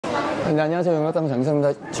네, 안녕하세요. 영국유학닷컴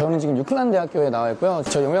장기사입니다. 저는 지금 UCLan 대학교에 나와 있고요.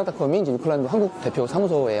 저 영국유학닷컴이 이제 UCLan 한국 대표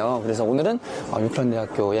사무소예요. 그래서 오늘은 UCLan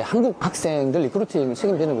대학교의 한국 학생들 리크루팅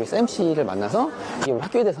책임지는 우리 쌤 씨를 만나서 우리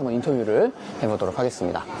학교에 대해서 한번 인터뷰를 해보도록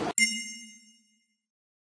하겠습니다.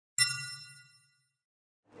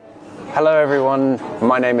 Hello everyone,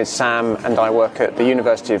 my name is Sam and I work at the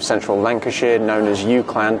University of Central Lancashire, known as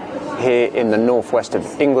UCLan, here in the northwest of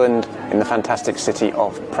England, in the fantastic city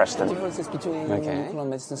of Preston. Differences between UCLan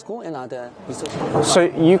Medicine School and other research? So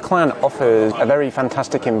UCLan offers a very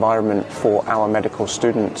fantastic environment for our medical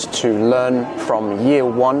students to learn from year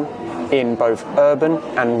one in both urban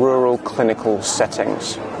and rural clinical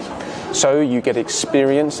settings. So you get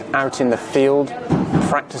experience out in the field,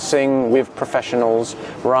 practicing with professionals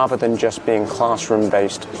rather than just being classroom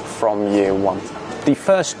based from year one. The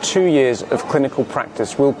first 2 years of clinical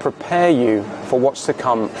practice will prepare you for what's to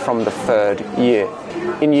come from the third year.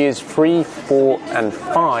 In years 3, 4 and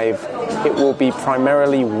 5, it will be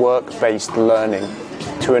primarily work-based learning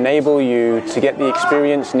to enable you to get the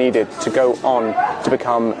experience needed to go on to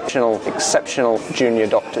become exceptional junior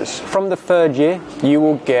doctors. From the third year, you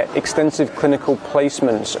will get extensive clinical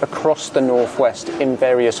placements across the northwest in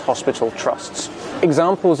various hospital trusts.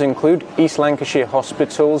 Examples include East Lancashire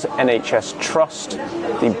Hospital's NHS Trust,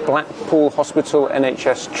 the Blackpool Hospital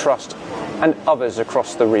NHS Trust, and others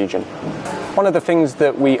across the region. One of the things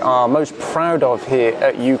that we are most proud of here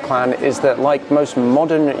at UCLan is that, like most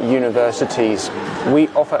modern universities, we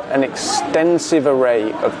offer an extensive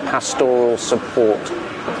array of pastoral support.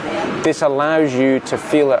 This allows you to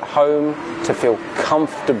feel at home, to feel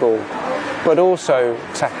comfortable, but also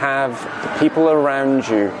to have the people around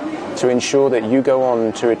you to ensure that you go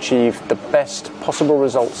on to achieve the best possible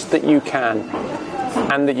results that you can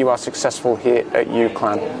and that you are successful here at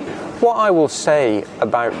UCLan. What I will say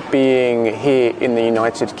about being here in the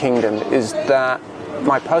United Kingdom is that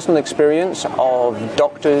my personal experience of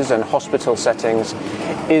doctors and hospital settings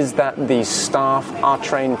is that the staff are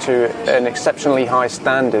trained to an exceptionally high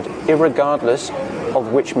standard, irregardless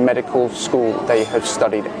of which medical school they have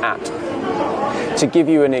studied at. To give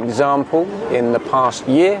you an example, in the past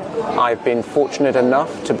year, I've been fortunate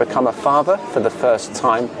enough to become a father for the first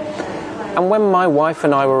time. And when my wife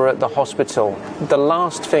and I were at the hospital, the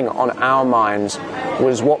last thing on our minds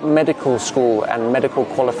was what medical school and medical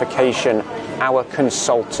qualification our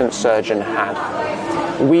consultant surgeon had.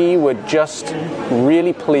 We were just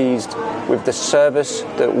really pleased with the service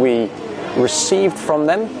that we received from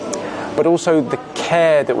them, but also the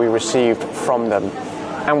care that we received from them.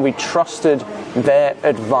 And we trusted their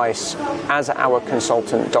advice as our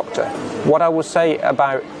consultant doctor. What I will say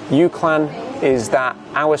about UCLan is that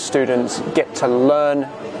our students get to learn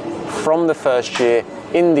from the first year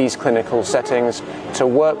in these clinical settings to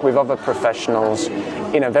work with other professionals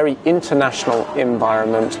in a very international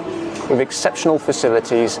environment with exceptional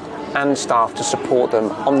facilities and staff to support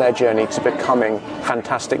them on their journey to becoming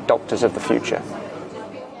fantastic doctors of the future.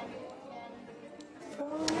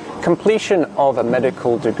 Completion of a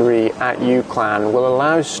medical degree at UCLan will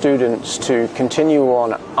allow students to continue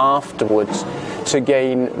on afterwards to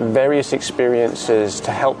gain various experiences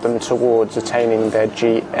to help them towards attaining their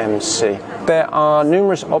GMC. There are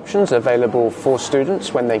numerous options available for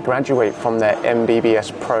students when they graduate from their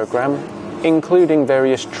MBBS program, including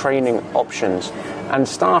various training options, and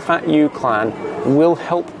staff at UCLan will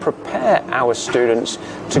help prepare our students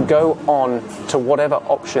to go on to whatever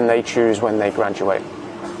option they choose when they graduate.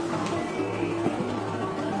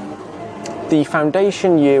 The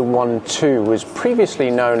Foundation Year 1-2 was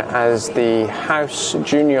previously known as the House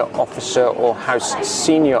Junior Officer or House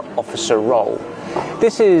Senior Officer role.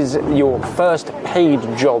 This is your first paid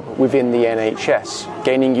job within the NHS,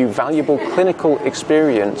 gaining you valuable clinical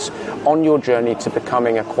experience on your journey to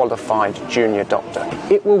becoming a qualified junior doctor.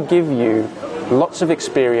 It will give you lots of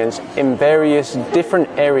experience in various different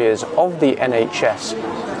areas of the NHS,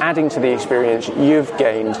 adding to the experience you've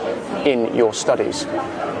gained in your studies.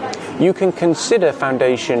 You can consider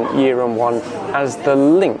Foundation Year 1 as the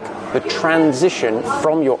link, the transition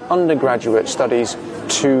from your undergraduate studies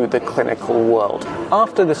to the clinical world.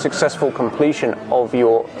 After the successful completion of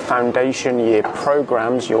your Foundation Year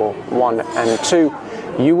programs, your 1 and 2,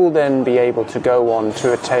 you will then be able to go on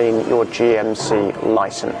to attain your GMC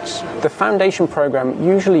license. The Foundation program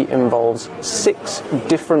usually involves 6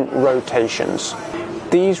 different rotations.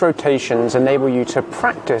 These rotations enable you to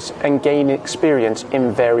practice and gain experience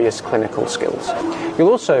in various clinical skills. You'll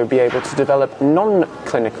also be able to develop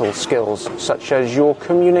non-clinical skills such as your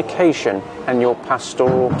communication and your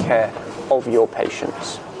pastoral care of your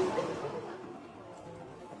patients.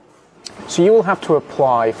 So you will have to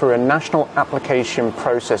apply for a national application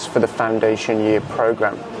process for the Foundation Year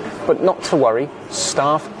program. But not to worry,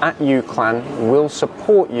 staff at UCLan will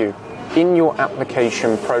support you in your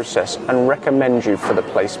application process and recommend you for the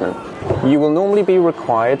placement. You will normally be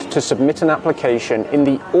required to submit an application in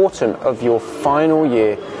the autumn of your final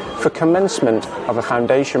year for commencement of a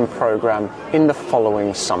foundation program in the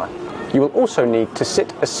following summer. You will also need to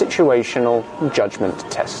sit a situational judgment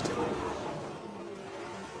test.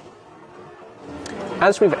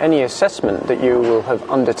 As with any assessment that you will have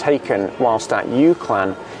undertaken whilst at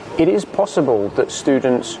UCLan, it is possible that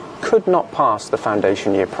students could not pass the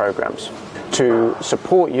foundation year programs. To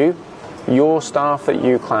support you, your staff at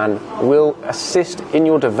UCLan will assist in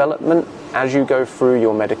your development as you go through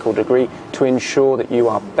your medical degree to ensure that you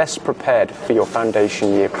are best prepared for your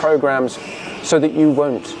foundation year programs so that you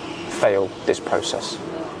won't fail this process.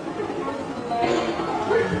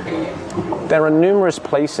 There are numerous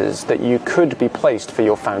places that you could be placed for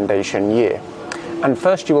your foundation year, and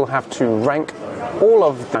first you will have to rank all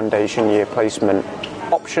of the foundation year placement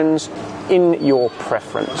options in your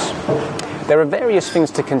preference. There are various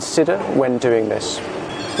things to consider when doing this.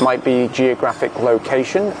 Might be geographic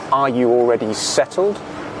location. Are you already settled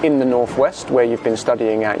in the Northwest where you've been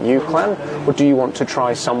studying at UCLan, or do you want to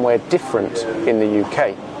try somewhere different in the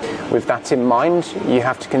UK? With that in mind, you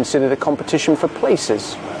have to consider the competition for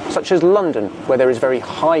places, such as London, where there is very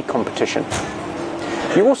high competition.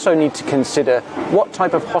 You also need to consider what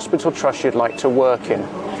type of hospital trust you'd like to work in,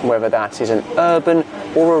 whether that is an urban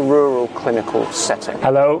or a rural clinical setting.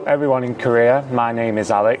 Hello everyone in Korea, my name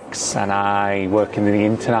is Alex and I work in the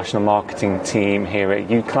international marketing team here at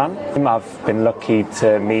UCLan. I've been lucky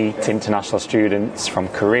to meet international students from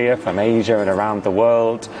Korea, from Asia and around the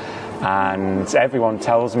world, and everyone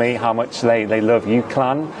tells me how much they love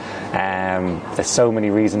UCLan. There's so many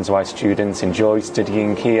reasons why students enjoy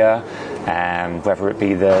studying here, whether it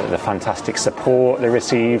be the fantastic support they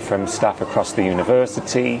receive from staff across the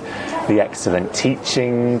university, the excellent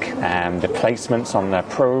teaching, the placements on their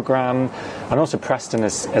programme, and also Preston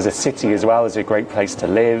as a city as well is a great place to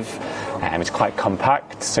live. It's quite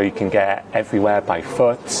compact, so you can get everywhere by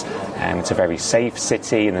foot. It's a very safe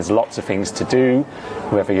city and there's lots of things to do.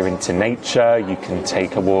 Whether you're into nature, you can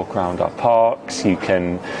take a walk around our parks, you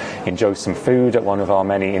can enjoy some food at one of our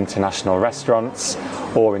many international restaurants,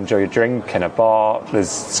 or enjoy a drink in a bar. There's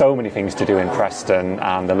so many things to do in Preston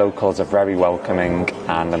and the locals are very welcoming,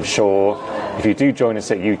 and I'm sure if you do join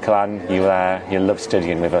us at UCLan, you'll love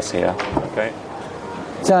studying with us here. Okay.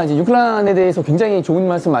 자, 이제 UCLan에 대해서 굉장히 좋은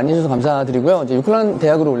말씀 많이 해주셔서 감사드리고요. 이제 UCLan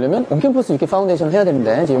대학으로 오려면 온캠퍼스 UK 파운데이션을 해야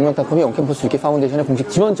되는데, 이제 영국유학닷컴이 온캠퍼스 UK 파운데이션의 공식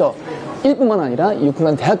지원처 1뿐만 아니라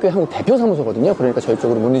UCLan 대학교의 한국 대표 사무소거든요. 그러니까 저희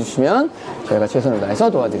쪽으로 문의 주시면 저희가 최선을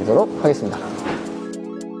다해서 도와드리도록 하겠습니다.